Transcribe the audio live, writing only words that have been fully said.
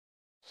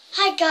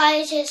Hi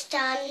guys, it's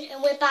Dan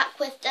and we're back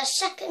with the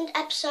second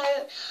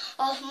episode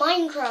of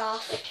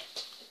Minecraft.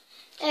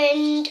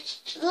 And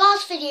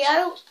last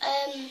video,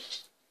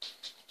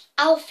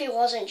 Alfie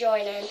wasn't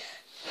joining.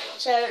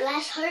 So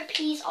let's hope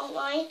he's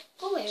online.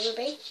 Go away,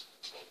 Ruby.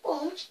 Go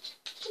on.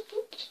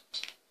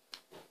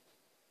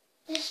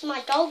 This is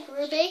my dog,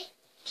 Ruby.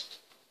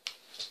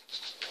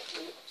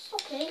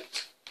 Stop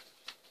it.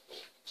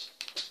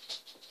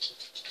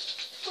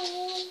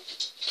 Oh.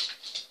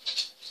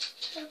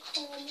 So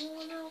come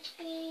on,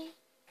 Alfie.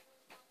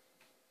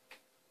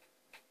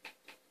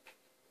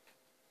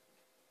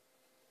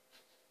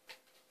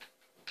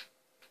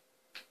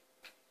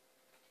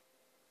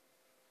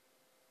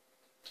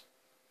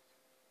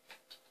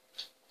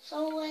 There's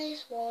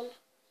always one,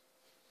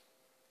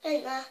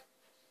 ain't there?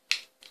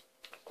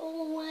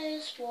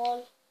 Always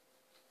one.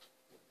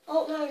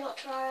 Oh no, not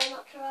Terraria,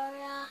 not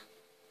Terraria.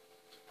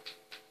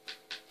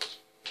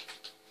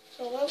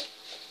 So no.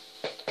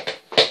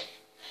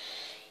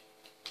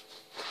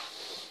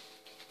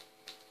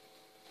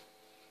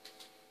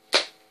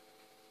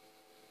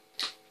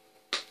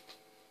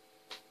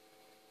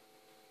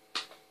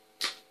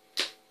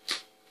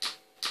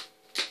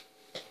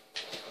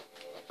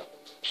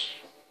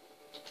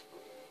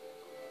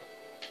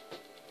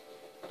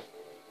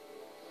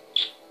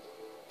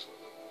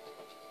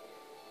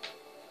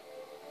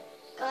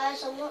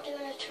 Guys, I'm not doing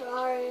a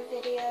Terraria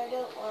video,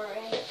 don't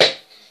worry.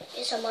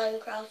 It's a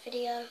Minecraft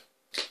video.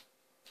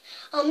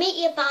 I'll meet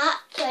you back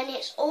when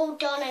it's all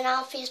done and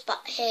Alfie's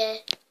back here.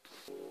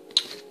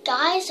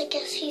 Guys, I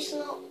guess he's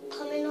not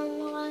coming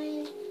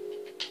online.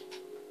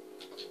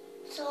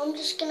 So I'm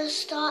just going to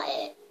start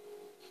it.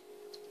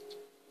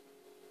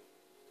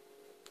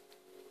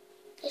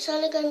 It's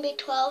only going to be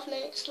 12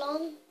 minutes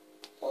long,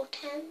 or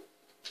 10.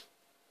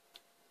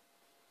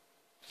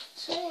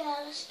 So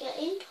yeah, let's get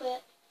into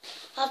it.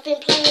 I've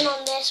been playing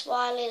on this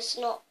while it's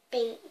not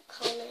been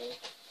coming.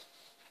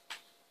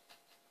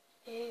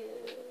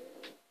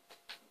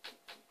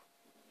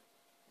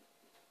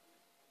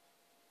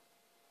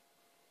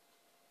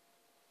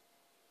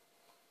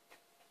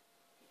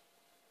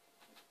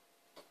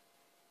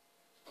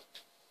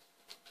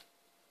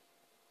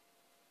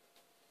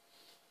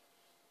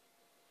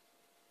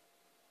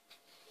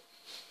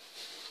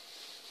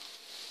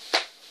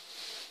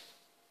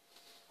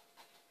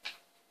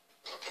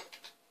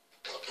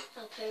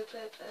 Oh, poo, poo,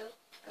 poo.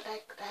 Go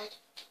bed, go bed.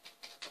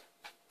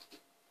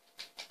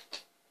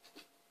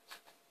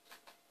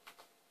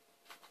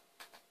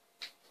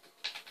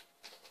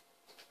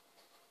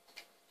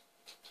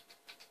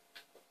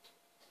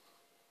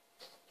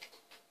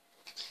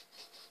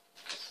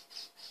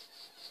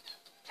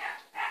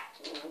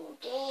 Oh,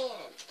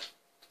 damn.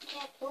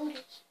 Cat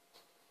booties.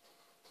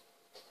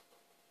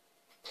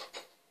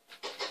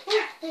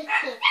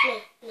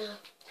 No.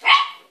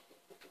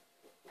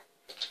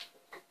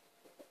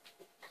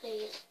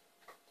 Please.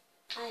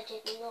 I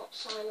did not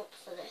sign up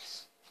for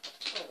this.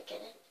 I'm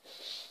kidding.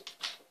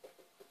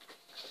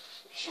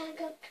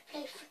 Signed up to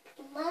play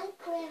freaking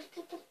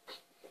Minecraft.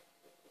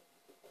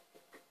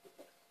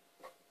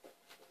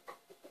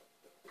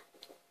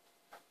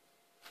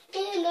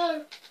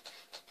 No.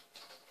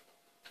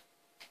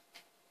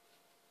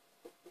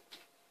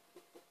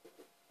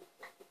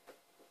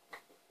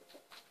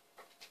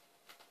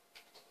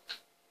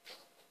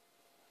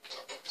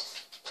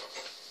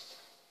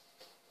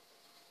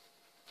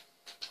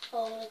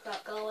 Holy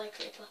crap, go away,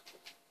 creeper.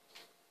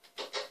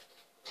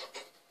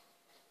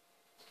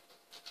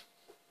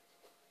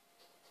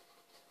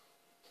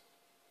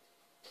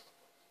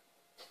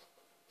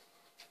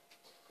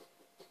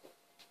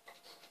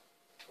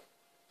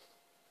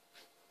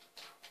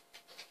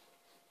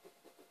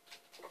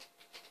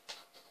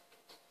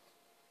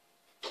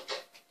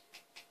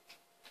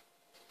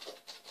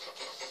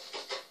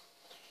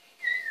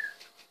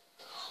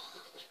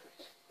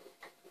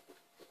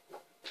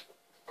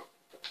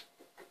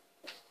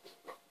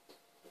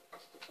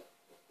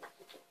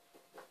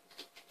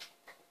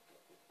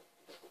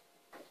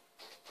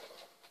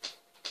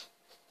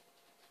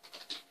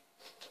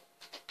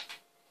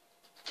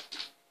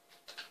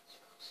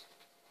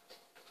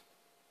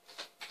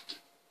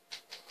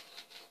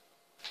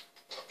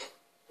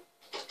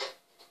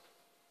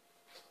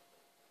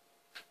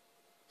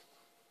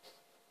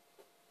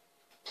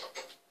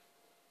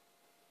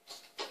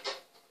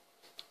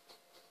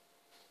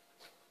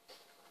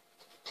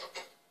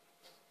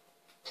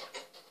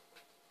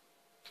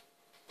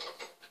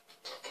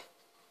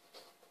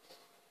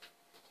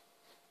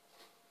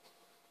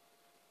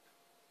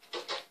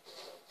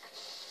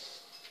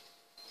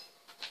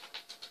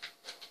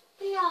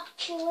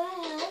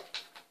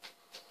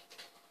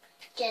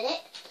 Get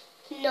it?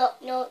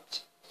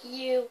 Not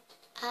you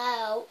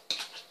out.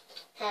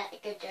 That's a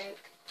good joke,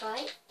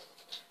 right?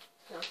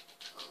 No.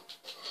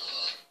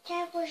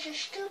 That was a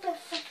stupid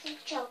fucking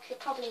joke. You're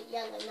probably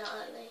yelling that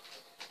at me.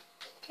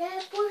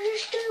 That was a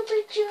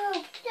stupid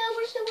joke. That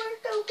was the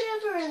worst joke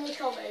ever in the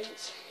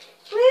comments.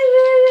 That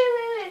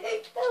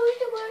was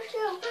the worst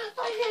joke.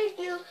 I hate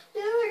you.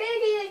 You're an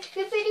idiot.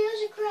 Your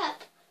videos are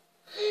crap.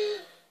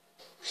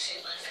 See,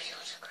 my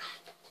videos are crap.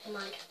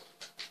 Never mind.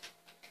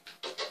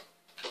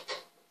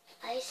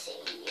 I see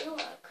you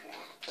are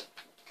crap.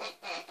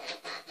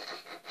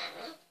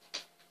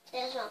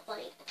 That's not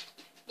funny.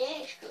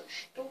 That's so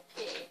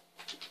stupid.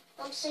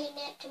 I'm saying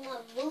that to my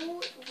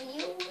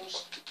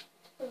viewers.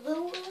 My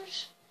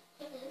viewers.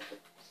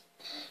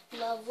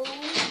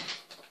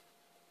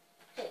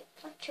 Hey,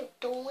 what you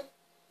doing?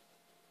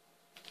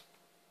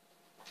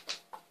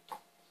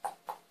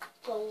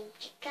 Boom,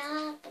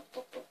 chica,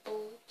 boom, chica,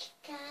 boom,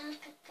 chica.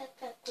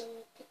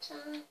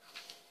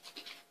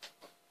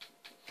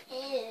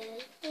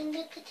 And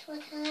look at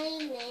what I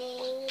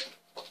made.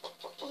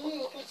 Yeah,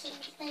 I got some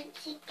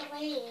fancy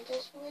braids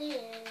as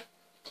well.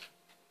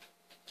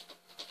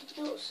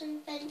 I got some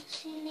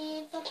fancy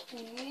leather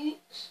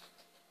boots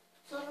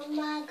for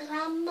my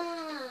grandma.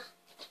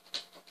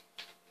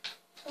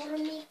 For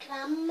me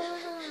grandma.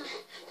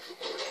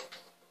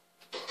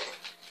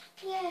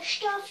 Yeah,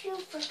 stuff you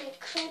freaking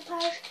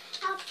creepers.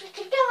 I'll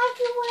freaking dog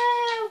you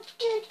out.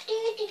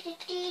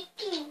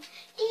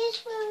 This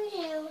was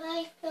your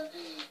life.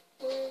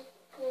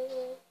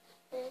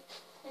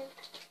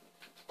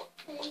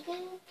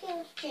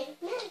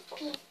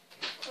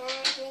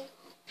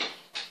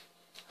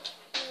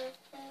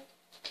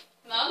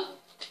 Mum?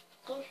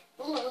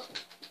 Hello.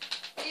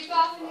 Are you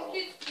bathing the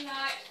kids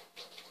tonight?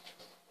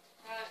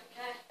 Right,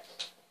 okay.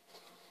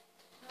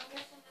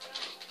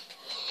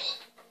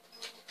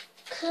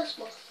 Kiss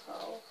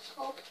myself.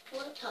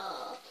 Twitter.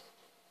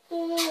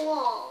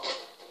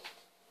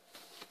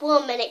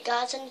 1 minute,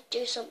 guys. I need to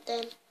do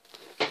something.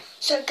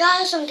 So,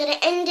 guys, I'm gonna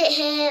end it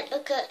here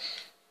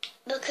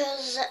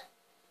because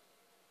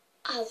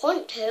I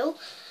want to.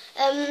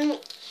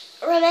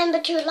 Remember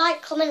to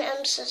like, comment,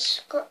 and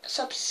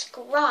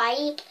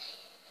subscribe.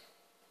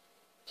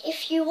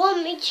 If you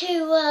want me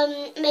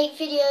to make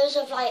videos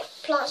of like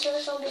Plants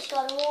vs Zombies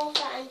Garden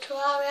Warfare and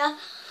Terraria,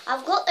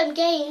 I've got them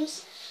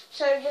games.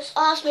 So just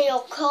ask me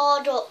your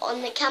card or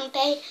on the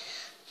campaign.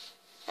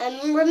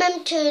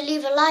 Remember to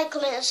leave a like,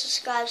 comment, and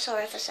subscribe.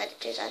 Sorry if I said it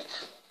too soon.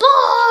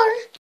 Bye.